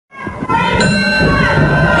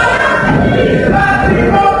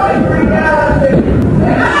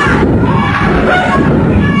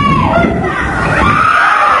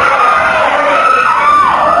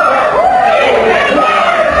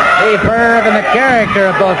the character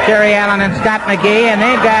of both Terry Allen and Scott McGhee, and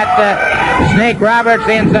they've got Snake Roberts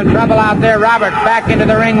in some trouble out there. Roberts back into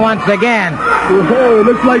the ring once again. Oh, it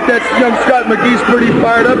looks like that young Scott McGhee's pretty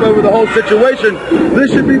fired up over the whole situation.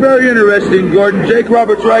 This should be very interesting, Gordon. Jake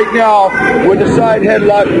Roberts right now with the side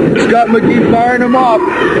headlock. Scott McGhee firing him off.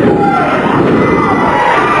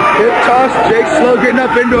 Hip toss. Jake slow getting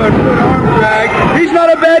up into a good arm drag. He's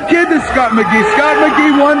not a bad kid, this Scott McGhee. Scott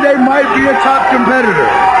McGhee one day might be a top competitor.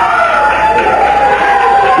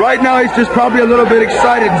 Right now he's just probably a little bit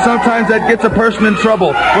excited, and sometimes that gets a person in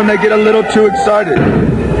trouble when they get a little too excited.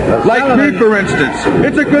 Like me, for instance.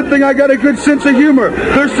 It's a good thing I got a good sense of humor.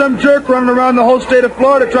 There's some jerk running around the whole state of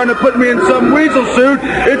Florida trying to put me in some weasel suit.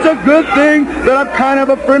 It's a good thing that I'm kind of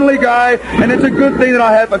a friendly guy, and it's a good thing that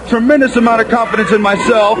I have a tremendous amount of confidence in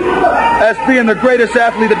myself as being the greatest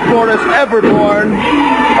athlete that Florida's ever born.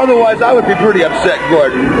 Otherwise, I would be pretty upset,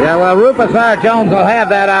 Gordon. Yeah, well, Rufus R. Jones will have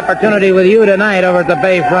that opportunity with you tonight over at the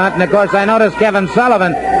Bayfront. And, of course, I noticed Kevin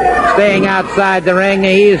Sullivan staying outside the ring.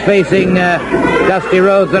 He's facing Dusty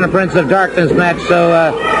Rhodes in a Prince of Darkness match.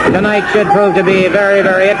 So tonight should prove to be very,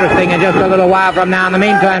 very interesting in just a little while from now. In the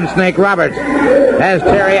meantime, Snake Roberts has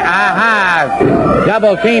Terry. Aha!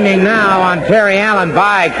 Double teaming now on Terry Allen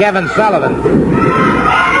by Kevin Sullivan.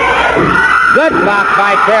 Good block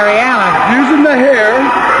by Terry Allen. Using the hair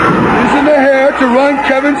to run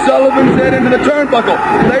Kevin Sullivan's head into the turnbuckle.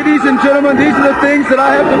 Ladies and gentlemen, these are the things that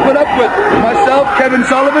I have to put up with. Myself, Kevin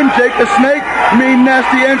Sullivan, Jake the Snake, Mean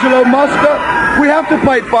Nasty Angelo Mosca. We have to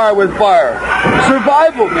fight fire with fire.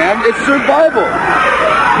 Survival, man. It's survival.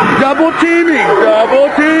 Double teaming,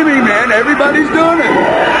 man. Everybody's doing it.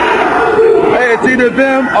 Hey, it's either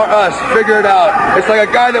them or us. Figure it out. It's like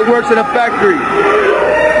a guy that works in a factory.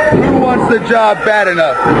 Who wants the job bad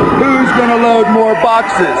enough? Who's going to load more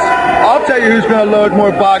boxes? I'll tell you who's going to load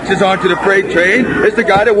more boxes onto the freight train. It's the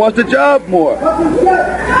guy that wants the job more.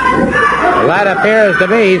 Well, that appears to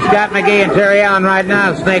be Scott McGhee and Terry Allen right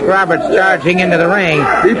now. Snake Roberts charging into the ring.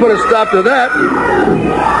 He put a stop to that.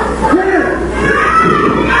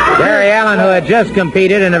 Terry Allen, who had just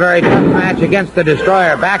competed in a very tough match against the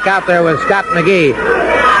Destroyer, back out there with Scott McGhee.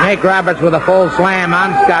 Snake Roberts with a full slam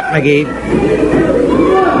on Scott McGhee.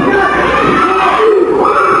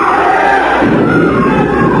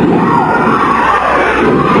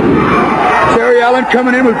 Allen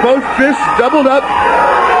coming in with both fists doubled up.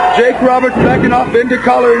 Jake Roberts backing off into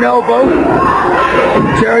collar and elbow.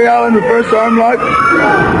 Terry Allen reverse arm lock.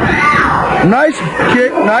 Nice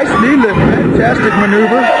kick, nice knee lift, fantastic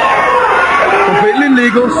maneuver. Completely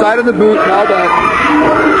legal, side of the boot, now done.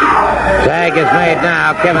 Tag is made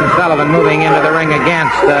now. Kevin Sullivan moving into the ring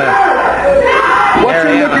against what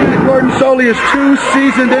you're looking at, Gordon Soley, is two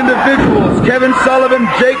seasoned individuals. Kevin Sullivan,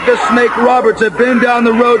 Jake the Snake Roberts have been down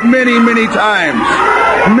the road many, many times.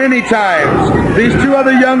 Many times. These two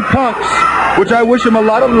other young punks, which I wish them a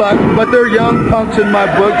lot of luck, but they're young punks in my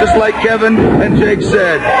book, just like Kevin and Jake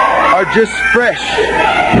said, are just fresh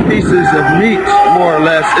pieces of meat, more or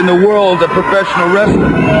less, in the world of professional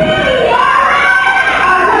wrestling.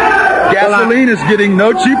 Gasoline is getting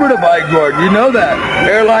no cheaper to buy, Gordon. You know that.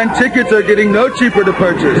 Airline tickets are getting no cheaper to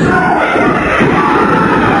purchase.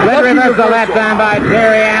 Good reversal that time by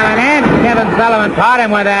Terry Allen, and Kevin Sullivan caught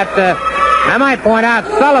him with that. I might point out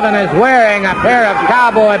Sullivan is wearing a pair of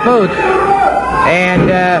cowboy boots.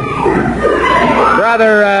 And,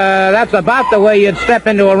 brother, that's about the way you'd step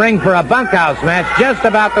into a ring for a bunkhouse match. Just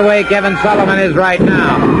about the way Kevin Sullivan is right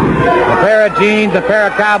now. A pair of jeans, a pair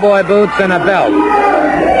of cowboy boots, and a belt.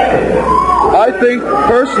 I think,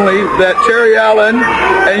 personally, that Terry Allen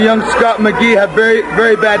and young Scott McGhee have very,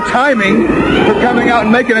 very bad timing for coming out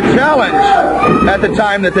and making a challenge at the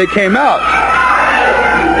time that they came out.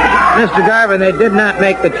 Mr. Garvin, they did not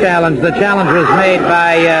make the challenge. The challenge was made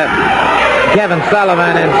by Kevin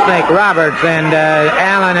Sullivan and Snake Roberts, and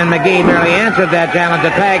Allen and McGhee merely answered that challenge.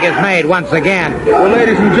 The tag is made once again. Well,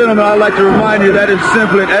 ladies and gentlemen, I'd like to remind you that is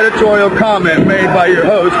simply an editorial comment made by your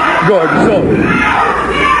host, Gordon Sullivan.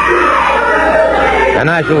 And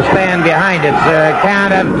I shall stand behind it, sir.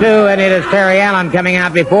 Count of two, and it is Terry Allen coming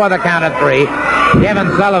out before the count of three. Kevin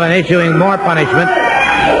Sullivan issuing more punishment.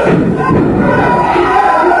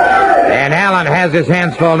 And Allen has his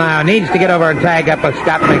hands full now. Needs to get over and tag up with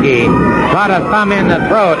Scott McGhee. Caught a thumb in the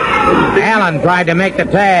throat. Allen tried to make the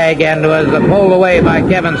tag and was pulled away by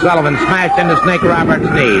Kevin Sullivan. Smashed into Snake Roberts'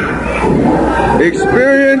 knee.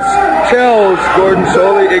 Experience tells, Gordon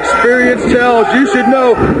Soley. Experience tells. You should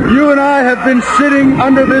know, you and I have been sitting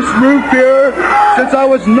under this roof here since I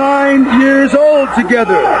was 9 years old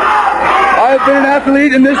together. I I have been an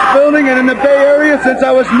athlete in this building and in the Bay Area since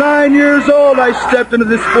I was 9 years old. I stepped into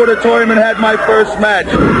this sportatorium and had my first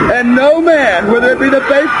match. And no man, whether it be the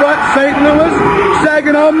Bayfront, St. Louis,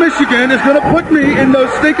 Saginaw, Michigan, is going to put me in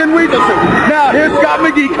those stinking weasel suits. Now, here's Scott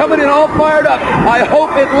McGhee coming in all fired up. I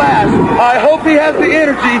hope it lasts. I hope he has the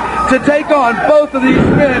energy to take on both of these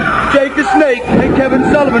men, Jake the Snake and Kevin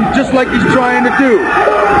Sullivan, just like he's trying to do.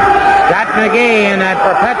 Scott McGhee in that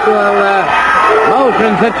perpetual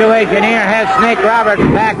motion situation here has Snake Roberts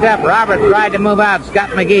backed up. Roberts tried to move out. Scott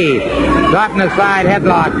McGhee caught in the side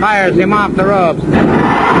headlock, fires him off the ropes.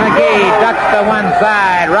 McGhee ducks to one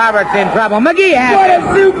side. Roberts in trouble. McGhee has What a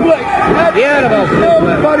suplex! That's beautiful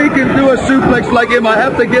suplex. Nobody can do a suplex like him. I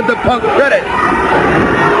have to give the Punk credit.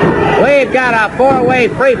 We've got a four-way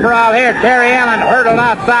free-for-all here. Terry Allen hurdled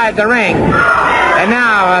outside the ring. And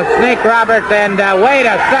now Snake Roberts, and wait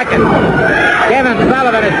a second. Kevin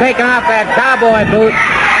Sullivan has taken off that cowboy boot,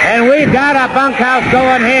 and we've got a bunkhouse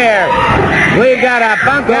going here. We've got a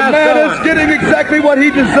bunkhouse going. That man is getting exactly what he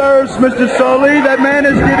deserves, Mr. Sully. That man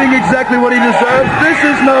is getting exactly what he deserves. This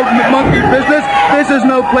is no monkey business. This is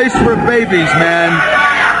no place for babies, man.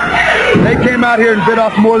 They came out here and bit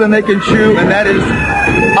off more than they can chew, and that is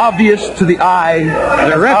obvious to the eye.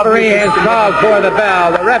 The referee has called for the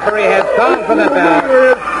bell. The referee has called for the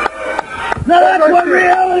bell. Now that's what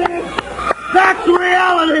reality is. That's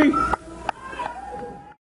reality.